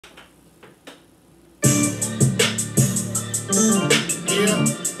Yeah.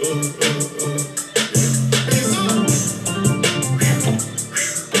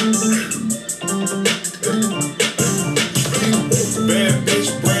 Bad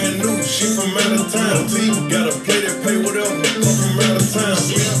bitch, brand new, she from out of town. T, gotta play that pay whatever, come from out of town.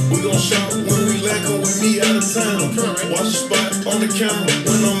 We gon' shop when we let go with me out of town. Watch the spot on the camera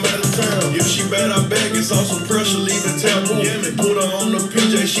when I'm out of town. If she bad, I bag, it's also pressure, leave it taboo. Put her on the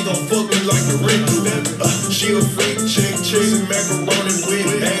PJ, she gon' fuck me like the ring. She a freak, chick, chasing macaroni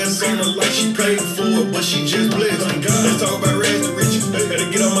with ass on her like she paid for it, but she just blessed. Let's talk about rags to riches, gotta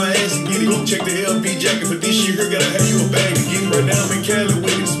get on my ass and get it. Check the LP jacket for this year, gotta have you a bag to get it. Right now I'm in Cali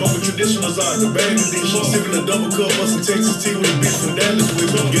with it, smoking traditionals out the bag of this. Sipping a double cup of some Texas tea with a bitch from Dallas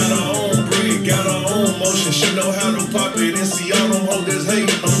with me. Got her own bread, got her own motion, she know how to pop it. And see all them hoes that's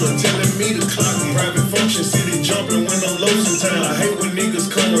hating on her, telling me to clock it. Private function, city jumping when I'm low in town. I hate when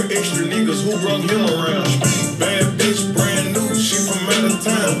niggas come with extra niggas who brung him around. Bad bitch, brand new, she from out of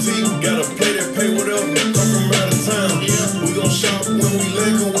town. T, gotta play that pay whatever, come from out of town. We gon' shop when we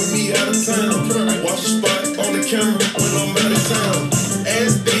let go with me out of town. Watch the spot on the camera when I'm out of town.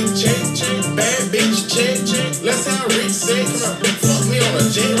 Ass big check, bad bitch check. Let's have rich sex. Fuck me on a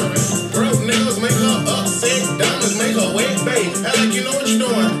jet. Broke niggas make her upset. Diamonds make her wet, babe. Act like you know what you're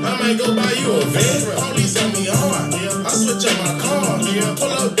doing. I might go buy you a vet. Police on me hard. I switch up my car.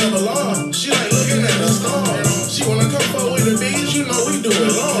 Pull up double R. She like looking at the stars. She wanna come forward with the bees. You know we do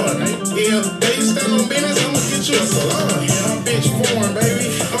it long. Yeah, baby, stand on business. I'ma get you a salon. My bitch foreign, baby.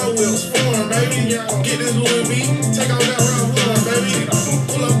 My wheels foreign, baby. Get this Louis V. Take out that Ralph Lauren, baby.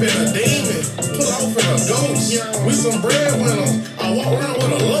 Pull up in a demon. Pull off in a ghost. We some breadwinners. I walk around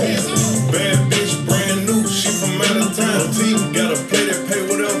with a loaf. Bad bitch, brand new. She from out of town. T, gotta play that pay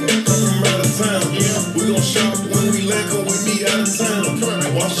whatever. Come from out of town. We gon' shop when we let go with me out of town.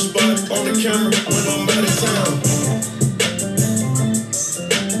 Watch the spot on the camera